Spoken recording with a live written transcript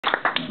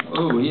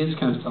Oh, he is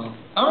kind of tall.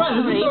 All right,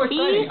 this is so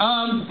exciting.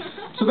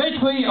 So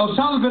basically,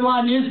 Osama bin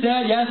Laden is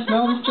dead. Yes,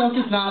 no, this joke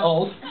is not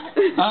old.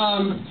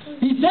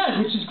 He's dead,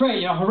 which is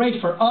great. You know, hooray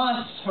for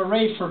us,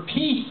 hooray for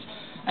peace,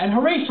 and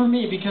hooray for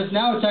me, because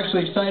now it's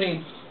actually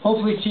exciting.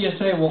 Hopefully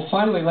TSA will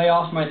finally lay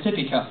off my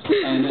sippy cup,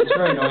 and it's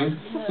very annoying.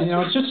 You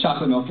know, it's just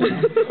chocolate milk,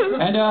 and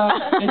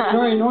it's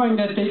very annoying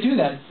that they do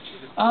that.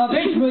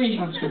 Basically,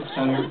 let's get this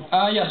out here.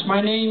 Yes,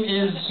 my name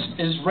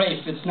is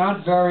Rafe. It's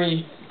not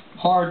very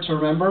hard to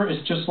remember.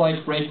 It's just like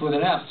Rafe with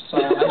an F. So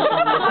I just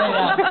want to say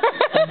that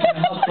kind of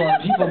helps a lot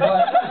of people.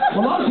 But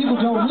what a lot of people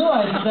don't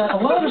realize is that a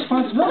lot of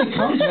responsibility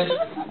comes with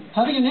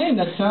having a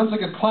name that sounds like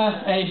a Class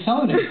A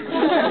felony.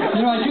 You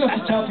know, I do have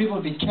to tell people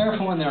to be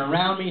careful when they're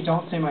around me.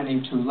 Don't say my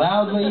name too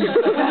loudly.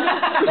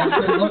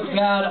 That could look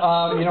bad.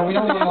 You know, we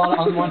don't really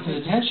want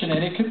unwanted attention, and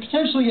it could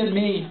potentially get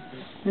me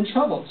in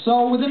trouble.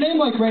 So with a name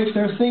like Rafe,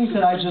 there are things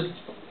that I just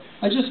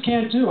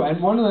can't do, and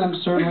one of them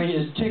certainly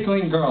is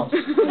tickling girls.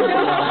 Rafe,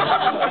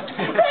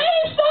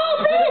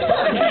 stop, Rafe!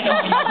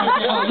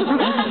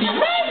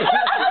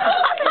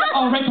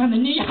 Oh, Rafe on the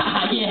knee,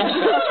 yeah.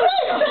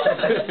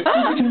 As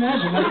you can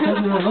imagine, that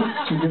doesn't really look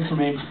too good for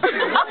me.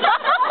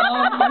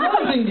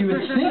 Another thing you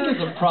would think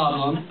is a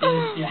problem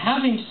is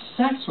having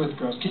sex with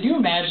girls. Could you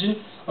imagine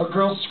a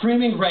girl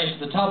screaming Rafe at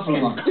the top of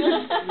her lungs?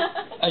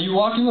 You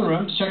walk in the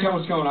room to check out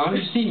what's going on, and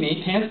you see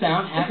me, pants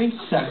down, having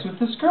sex with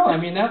this girl. I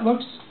mean, that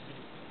looks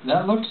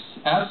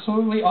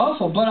absolutely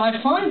awful. But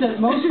I find that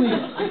mostly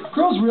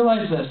girls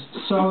realize this,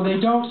 so they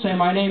don't say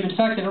my name. In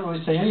fact, they don't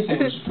really say anything,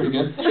 which is pretty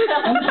good.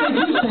 And if they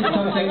do say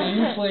something, they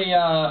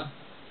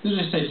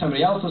usually say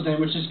somebody else's name,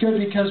 which is good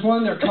because,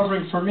 one, they're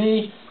covering for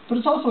me, but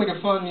it's also like a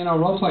fun, you know,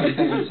 role-playing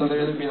thing. So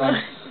they'd be like,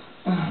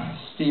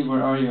 Steve,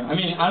 where are you? I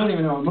mean, I don't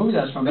even know what movie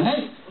that's from, but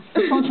hey,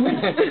 it's fun for me.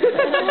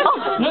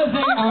 Another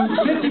thing, I'm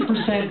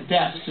 50%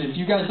 deaf. So if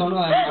you guys don't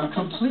know that, I'm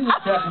completely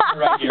deaf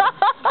right here.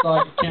 So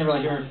I can't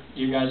really hear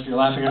you guys if you're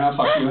laughing or not.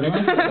 Fuck you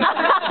anyway.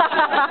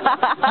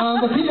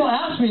 But people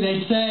ask me,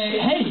 they say,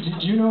 hey,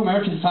 did you know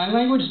American Sign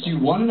Language? Do you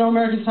want to know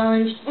American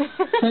Sign Language?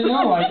 I say,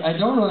 no, I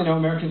don't really know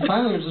American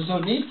Sign Language. There's no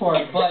need for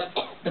it. But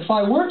if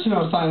I were to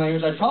know sign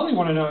language, I'd probably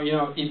want to know, you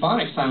know,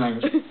 Ebonic Sign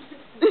Language.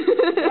 So,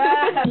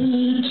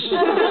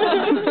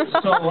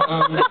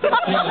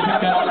 yeah,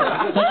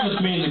 that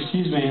just means,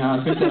 excuse me,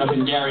 I picked that up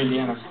in Gary,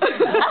 Indiana.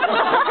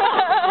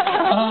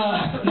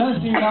 Another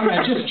thing about me,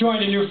 I just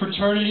joined a new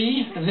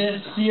fraternity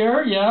this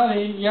year, yeah,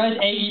 you guys,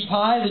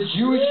 AEPI, the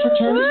Jewish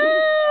fraternity.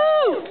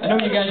 I know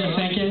what you guys are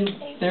thinking,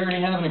 they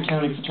already have an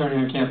accounting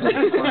fraternity on campus.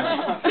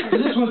 But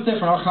this one's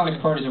different, our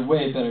comic parties are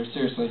way better,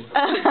 seriously.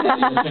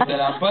 You check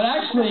that out. But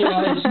actually,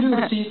 it's new,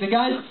 see, the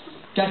guys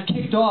got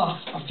kicked off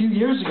a few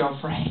years ago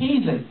for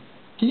hazing.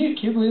 Can you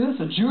believe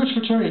this? A Jewish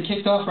fraternity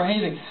kicked off for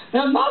hazing.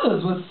 Their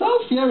mothers were so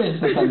furious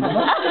at them.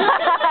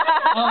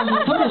 Some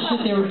of the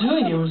shit they were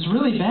doing, it was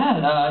really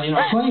bad. You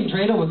know, playing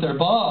dreidel with their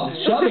balls,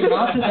 shoving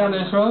knots down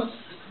their throats,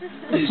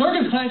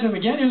 circumcising them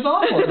again. It was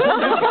awful.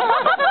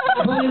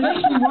 But it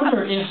makes me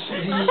wonder if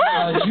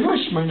the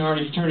Jewish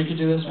minority fraternity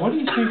could do this. What do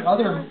you think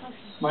other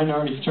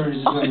minority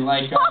fraternities are doing,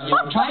 like, you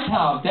know,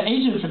 Tri-Tau, the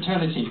Asian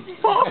fraternity?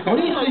 What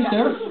do you think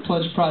their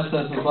pledge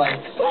process is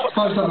like? It's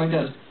probably something like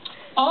this.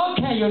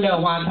 Okay, you little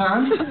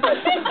wonton.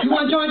 You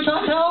want to join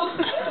Tri-Tau?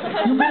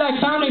 You be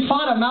like founding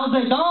father Mao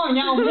Zedong,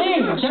 Yao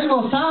Ming,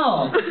 General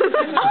Tsao.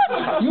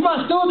 You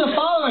must do the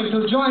following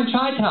to join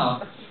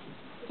Tri-Tau.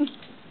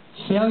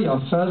 Fail your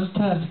first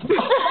test.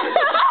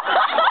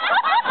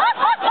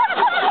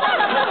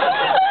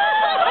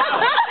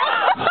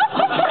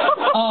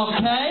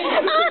 Okay.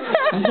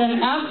 And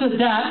then after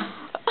that,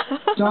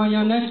 during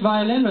your next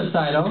violin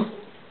recital,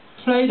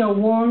 play the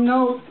warm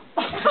note.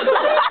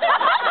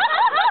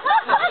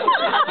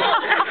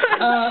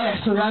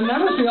 So that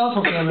must be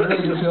awful for them. I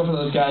really do feel for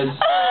those guys.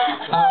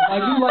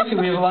 I do like that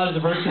we have a lot of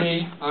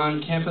diversity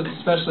on campus,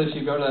 especially if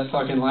you go to that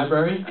fucking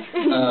library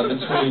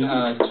between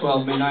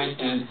 12 midnight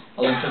and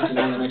 11:59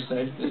 the next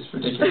day. It's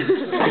ridiculous.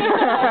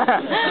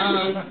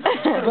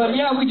 But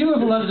yeah, we do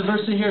have a lot of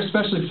diversity here,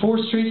 especially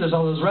 4th Street. There's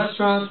all those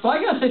restaurants. But I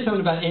gotta say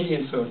something about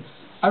Indian food.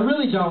 I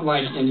really don't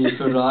like Indian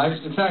food at all.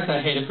 In fact, I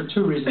hate it for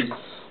 2 reasons.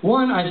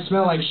 1, I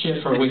smell like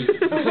shit for a week. 2,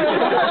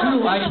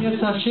 I can't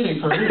stop shitting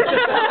for a week.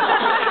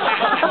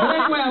 But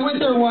anyway, I went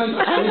there once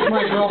with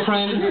my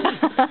girlfriend,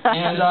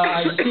 and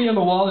I see on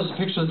the wall there's a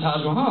picture of the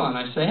Taj Mahal, and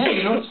I say, hey,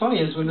 you know what's funny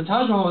is when the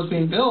Taj Mahal was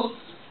being built,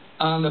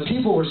 the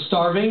people were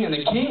starving, and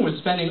the king was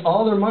spending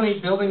all their money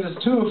building this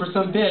tomb for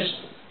some bitch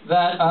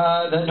that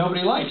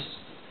nobody likes.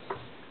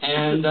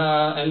 And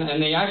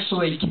they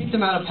actually kicked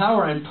him out of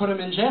power and put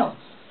him in jail.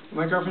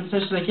 My girlfriend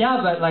says, she's like,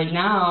 yeah, but like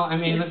now, I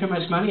mean, look how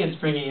much money it's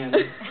bringing in.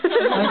 And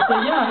I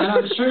said, yeah, and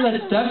I'm sure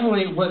that's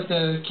definitely what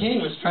the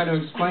king was trying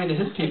to explain to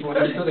his people when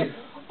he was building.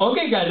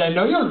 Okay, guys, I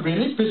know you're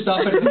really pissed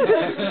off at me,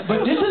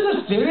 but this is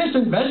a serious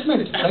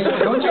investment. Like,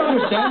 don't you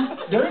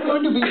understand? There are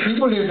going to be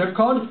people here, they're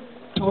called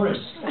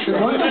tourists. They're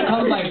going to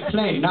come by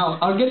plane.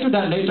 Now, I'll get to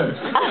that later.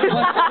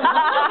 But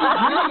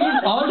bringing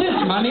all this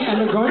money,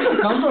 and they're going to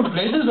come from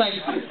places like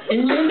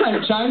England and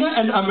China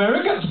and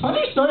America.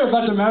 Funny story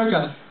about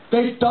America.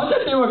 They thought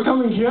that they were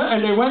coming here,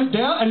 and they went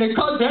there, and they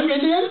caught them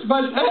Indians,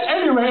 but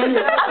anyway.